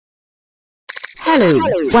Hello,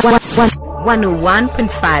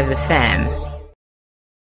 101.5 FM.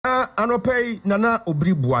 Anopay Nana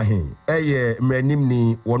Obiri Boahen, mrenim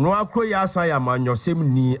ni wono akro ya asan ya manyosem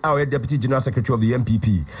ni a deputy general secretary of the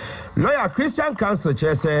MPP. Lawyer Christian Council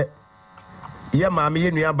chair say ye maame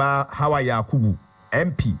ye nuaba Hawa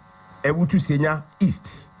MP ewutu Senya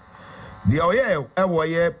East. The oye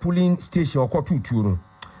ewoye polling station okotutu no.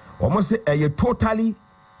 Omo say totally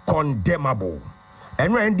condemnable.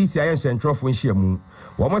 And when this central for Shiamu,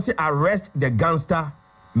 we must arrest the gangster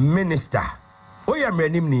minister. Oya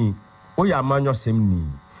mrenim ni, oya manyo semni.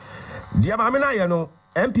 Dia mamena yano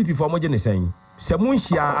MPP for moje ne saying.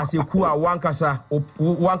 Semunshia as a kuwa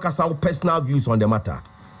wankasa personal views on the matter.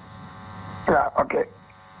 Yeah, okay.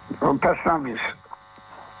 Personal views.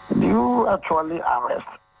 Do you actually arrest?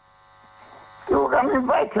 You can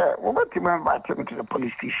invite her. What do you invite him to the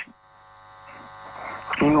police station?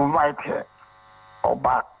 You invite her. Or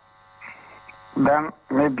back, then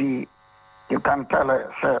maybe you can tell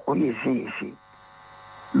her, say, oh, you see.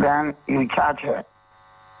 Then you charge her.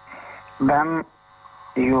 Then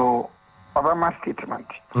you offer my statement.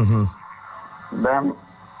 Then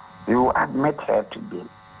you admit her to be.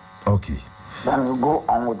 Okay. Then you go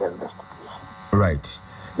on with the investigation. Right.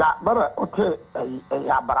 Yeah, but okay,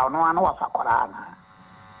 brown one was a Korana.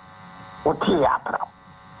 Okay, brown.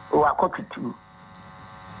 You are copy two.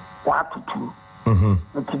 What to do? Is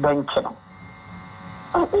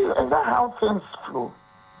that how things flow?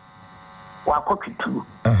 What to do?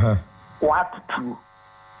 What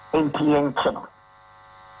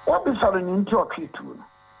is an into a key to?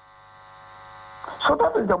 So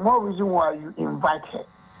that is the more reason why you invite her.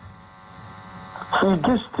 She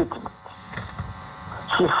gives statement.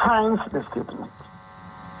 She signs the statement.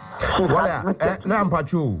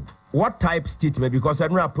 What type statement? Because I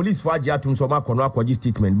know police for Jatum Soma Kono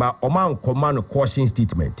statement, but Oman command caution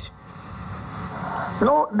statement.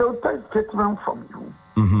 No, they'll take statement from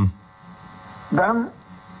you. Then,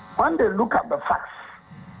 when they look at the facts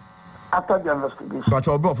after the investigation, but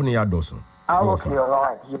you're both near Dawson. Okay, all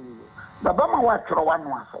right. The Bama watch one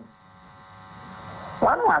was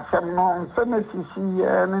some non Senesi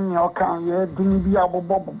and your can ye didn't be a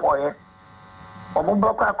bob boy or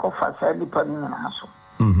Moboka Kofa said depending on us.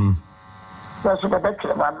 That's what I bet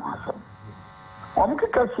you about myself. I'm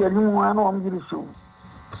going to new one on the issue.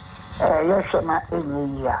 Yes, and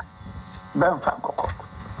any year. Ben Franco.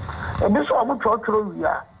 And this one would talk to you.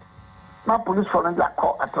 My police for the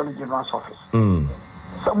court attorney general's office.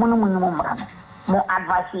 Someone minimum more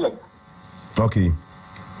advice here. Okay.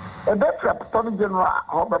 A better attorney general,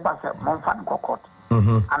 however, Monfan court.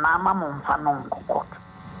 And I'm a Monfan court.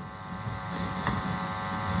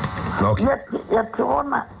 Okay. Yet,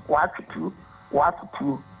 what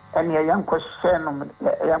to, and a young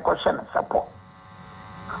question support.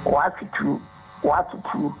 What to,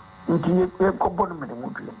 into a couple of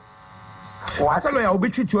minutes. What's a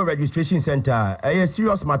obituary to a registration center? A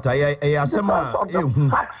serious matter. The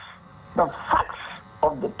facts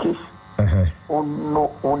of the case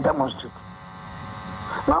will demonstrate.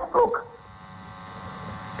 Now, look,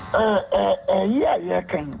 yeah,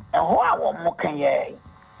 can a whole more can ye.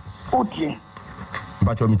 Okay.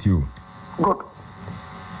 But you meet you. Good.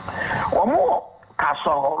 One more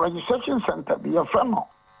castle registration center be a friend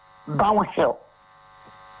downhill.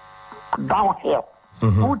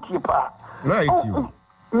 Utipa. Right, you.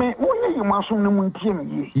 Me, when you must know team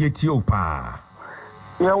ye. Etiopa.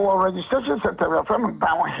 Your registration center a friend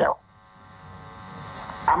downhill.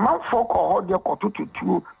 A month for call your to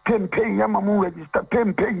pay Yamamu register, pay.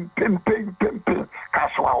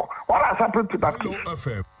 Castle. What has happened to that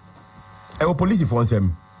case? A police for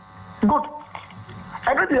them. Good.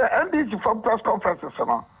 Every day, NDC from press conferences.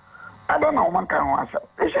 I don't know one can answer.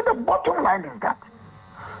 You see, the bottom line is that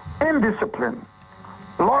indiscipline,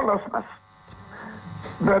 lawlessness,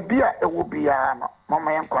 the beer it will be a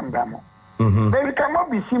mama and condemn. They cannot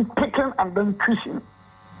be seen picking and then choosing.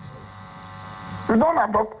 We don't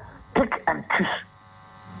adopt pick and choose.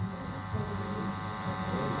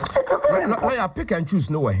 Lawyer, pick and choose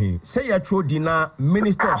no way. Say a true dinner,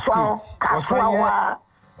 Minister of State.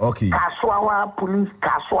 Okay. Kaswawa police,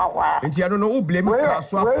 Kaswawa. And I don't know who blame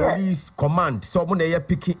Kaswawa police command. Someone they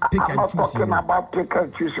pick and choose. I'm not talking about pick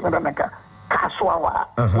and choose. Kaswawa.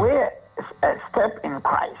 Where a step in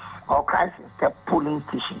Christ or Christ is step police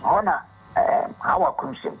station. Honor Hawa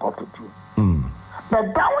Koomson got to do. The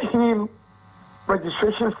downhill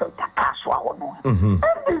registration center Kaswawa no. And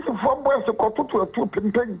this is for boys to go to a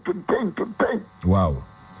pin. Wow.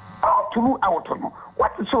 All through out no.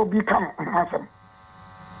 What is so become handsome?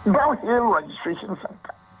 Downhill registration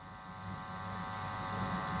center.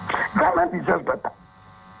 Ghana deserves better.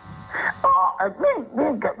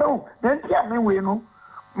 me get no, then tell me we know.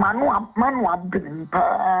 Manu abin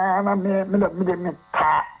pa na me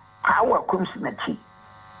ta Hawa Koomson achi.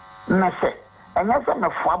 Na say, and that's a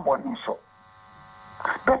fabon so.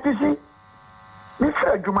 But you see, this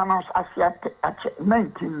Jumanos Asiat at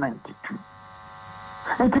 1992.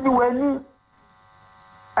 And to be when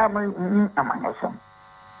among us.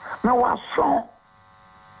 No, I saw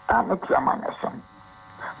among us.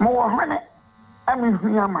 More honey,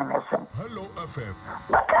 among us. Hello, FM.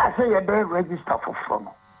 But I say a day register for phone.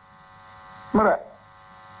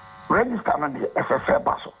 Register on the SSL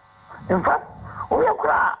Basso. In fact, we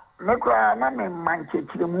are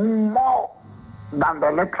Manchester more than the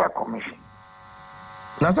Electoral Commission.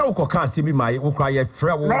 Nasa uko kansi mi mai ukra ye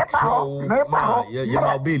fra wo ma ye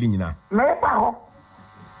ma obeli nyina. Never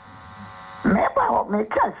me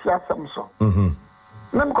can see some so.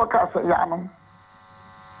 Nem ko ka say ya no.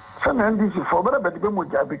 So na ndisi for but be mo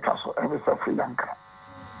ja bi ka so e be sa Sri Lanka.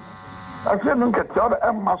 Ase no nke tio da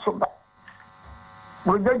emma so ba.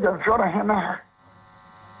 Mo ja ja jora hena.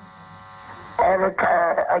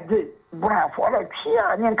 Erika age bra for la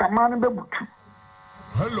chia nyenka man be butu.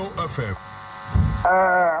 Hello FM.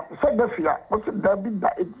 Said the fear, what's it that big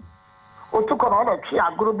that? Or took on all the tree,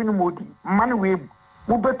 I grew up in Moody, money we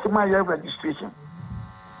bet to my year registration.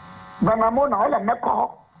 But I'm on all a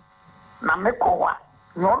meko, Namekoa,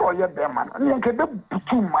 no yet there, man, and you can be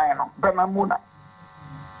too minor, Benamuna.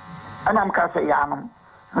 And I'm Casayanum,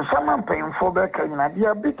 and someone paying for their cane, they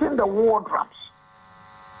are beating the war drums.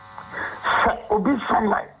 Obi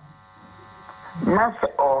sunlight, Nasa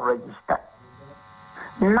or register,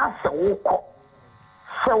 Nasa walk.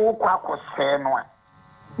 So what say no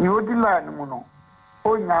you di line muno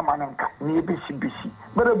o nyama nka ni bisi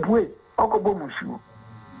but a boy okobo mushu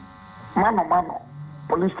mano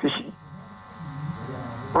police station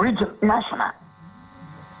region national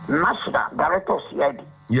director CID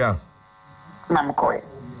nam koy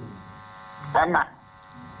ana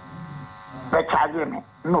be charge me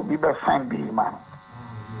no be be sign be man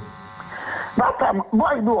that time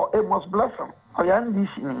boy do it must bless him o yan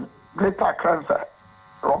this ni greater cancer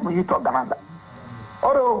from you to Gananda.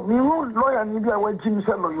 Or me lawyer need a way Jim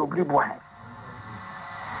said lawyer Obiri Boahen.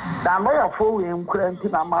 The lawyer for him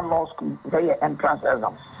currently man law school their entrance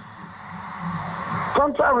exams.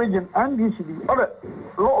 Central region and DCD or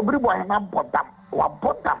law Obiri Boahen bottom or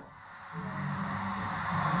bottom.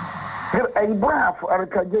 Here a brand for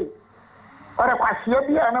Erica J. Or a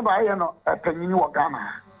Quasia and a Bayano at Penny or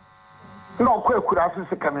Ghana. No quick could assist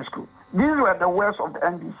secondary school. These were the worst of the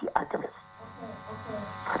NDC activists.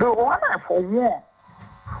 So when I for war,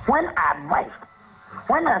 when I advised,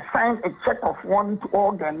 when I signed a check of 1 to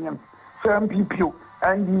all Ghanaians, 7 people,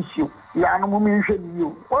 and issue, Yano mentioned you.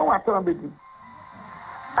 When was I talking?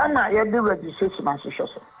 And I had the registration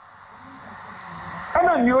association. And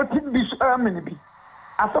I knew it be many be.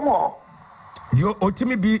 As a more. You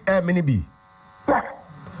ultimately be many be. Yeah.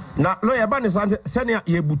 Now, lawyer Banis Sanya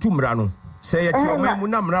Yebutumrano, say it to your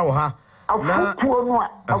Munamra ha. A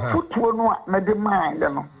foot to one, Madame Mine.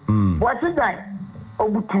 What is that?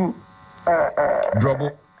 Obutu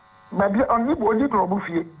Drobo. Maybe only body trouble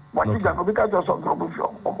fee. What is that? Because of trouble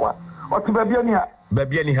of what? What to Babiania?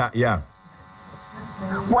 Babiania, yeah.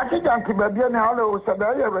 What is that? Babiania, although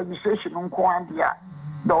Sabaya registration on Quantia,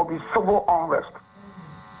 there will be civil unrest.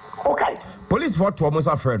 Okay. Police vote to almost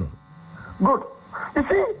a friend. Good. You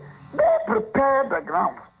see, they prepared the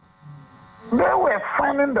ground. They were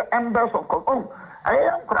finding the embers of oh, I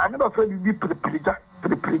am crying about to be preprija.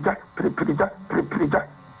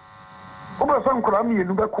 Over some Kurami in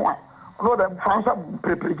Nubakuan, no, them Fansa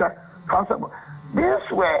preprija, Fansa.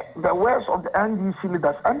 These were the words of the NDC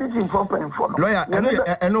leaders, and this information for lawyer.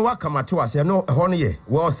 I know what come to us. I know Honey,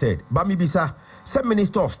 well said. Bami Bisa, some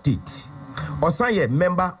Minister of State, or say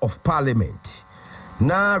member of Parliament.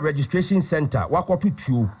 Now registration center,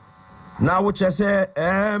 Wakotu. Now which I say,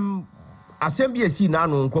 Assembly see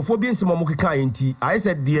nano, Kofobian Simomuka inti. I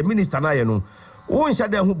said the minister na no. Who shall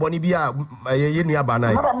them who bonibia yenia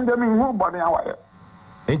banai?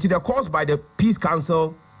 Into the cause by the Peace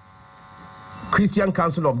Council, Christian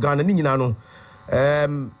Council of Ghana, Ninano.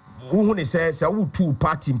 Who says, who two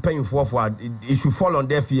party paying for it should fall on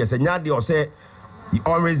their fears. And Yadi or say,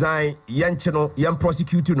 on resign, young channel, young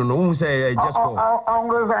prosecutor, no one say just go. On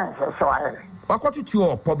resign, so I. What you to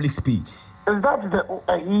your public speech? Is that the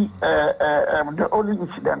only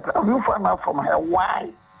incident? You find out from her why?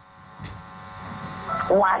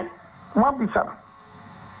 Why? What be some?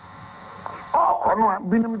 Oh, come on,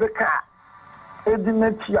 been in the car.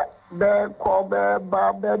 Edinetia, bear, call, bear,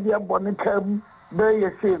 dear Bonicum, bear,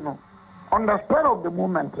 you say no. On the spur of the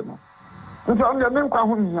moment, no. It's on the name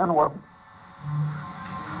of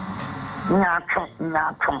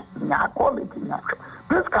quality.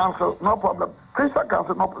 Please council, no problem. Christian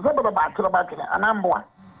council, no problem. And I'm one.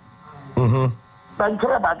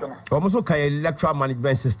 Almost okay, electoral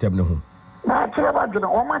management system. No,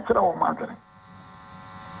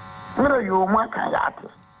 you want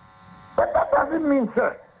artist. But that doesn't mean,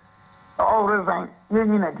 sir, all resign.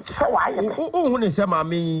 So why? Who is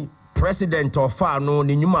a president of Fano,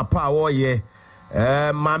 Numa Power, ye,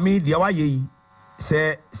 Mammy, the Hawaii,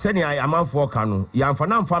 say, Senia, a man for Cano,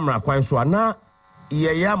 Yanfanam Famra, Quanswana,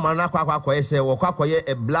 Yea, Manaqua, say, or Quaquaye,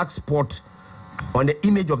 a black spot on the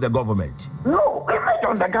image of the government. No, image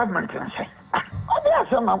on the government.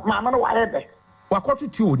 Yes, Mamma, whatever. What got you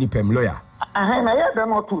to Nipem lawyer? I heard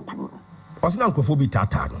them or two. Was an uncle Phoebe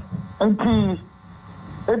Tatano. And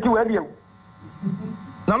you.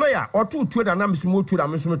 Now, lawyer, or two to the numbers moved to the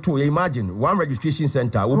amusement to imagine one registration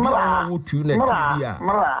center will be on to next year.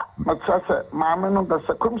 Mamma, know the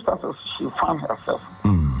circumstances she found herself.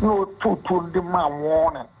 No, two to the man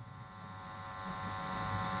warning.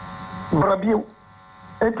 Brabio,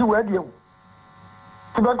 and you had you.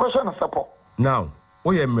 To the question of support. Now,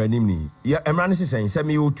 oh, yeah, Ranimni, yeah, a man is saying, send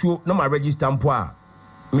me to no my register poor.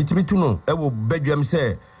 Meet me to know, I will beg them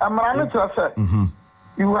say, I'm running to say,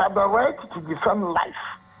 you have the right to defend life,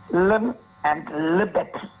 limb, and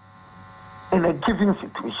liberty in a given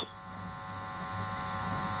situation.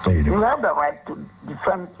 You have the right to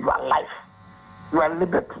defend your life, your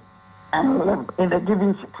liberty, and limb in a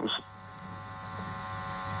given situation.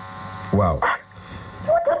 Wow.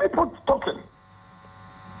 What are people talking?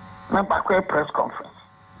 My backward press conference.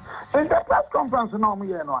 In the press conference, no, me,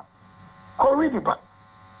 no. Corridiba.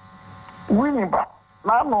 Winning back.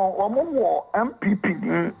 Now, no, more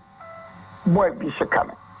MPP boy be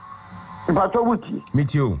second. But what would you?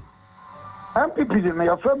 Meet you. MPP in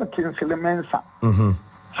your friend Kinsley Mensa.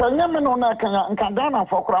 So, Yaman on a Kandana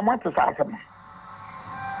for Kramatis Asam.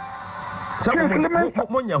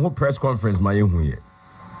 Someone who press conference, my young here.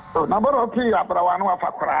 Oh, number of three, Abrawan of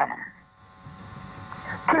Akrana.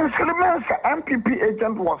 Kinsley Mensa, MPP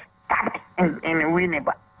agent was tapped in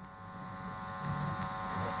Winneba.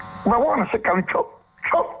 But one second, chop.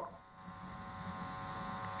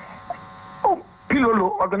 Oh,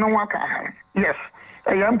 Pilolo or the no one can. Yes,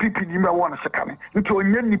 a young people didn't want to second into a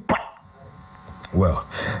new nipa. Well,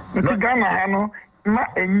 Mr. Ghana Hano,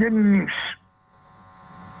 not a new news.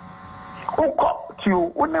 Oh, cop to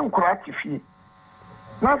you, wouldn't cratify.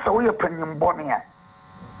 Not so we are penning Bonia.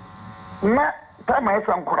 Not time I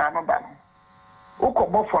some Kurano ban. Oh,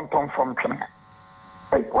 cop Boffonton from Kenya.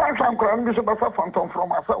 Why some Kuran Bishop of Fonton from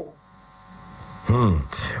myself?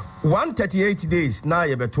 138 days now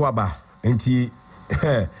you betuaba enti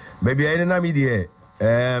baby I na media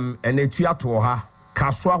and etua to ha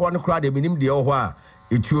kaswa ho no kra de minim de ho a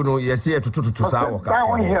etuo no yesi etototo sa wo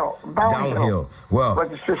kaswa downhill well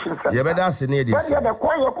registration center you better say ne dey but the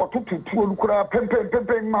kwaya ko tutuo no kra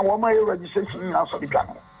pem ma wo ma registration na so di kan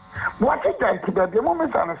what is that the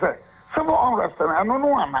moment I say civil unrest and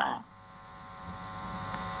no ama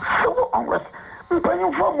civil unrest. You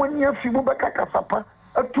from when you have Kasapa,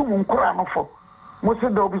 a two Munkurano for. Most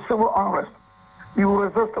of there will be civil unrest. You will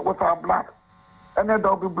resist it with our blood. And then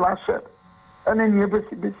there will be bloodshed. And then you're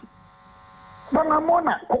busy. But I'm on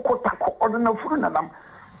a Kokotako or the Nafrunam.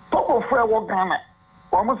 Togo Fair Wagana.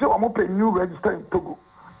 Almost I'm open new register in Togo.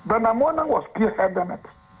 But Namona was spearhead on it.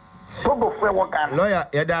 Togo Fair Wagana. Lawyer,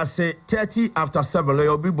 Yada say 30 after 7,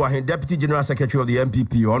 Lawyer Obiri Boahen, Deputy General Secretary of the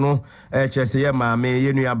MPP, Ono, HSA, Mame,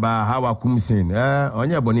 Yenuaba, Hawa Koomson,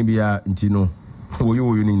 Onya Bonibia, Ntino,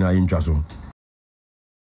 you need na interest.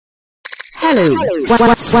 Hello,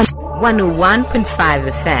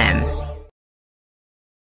 101.5 FM.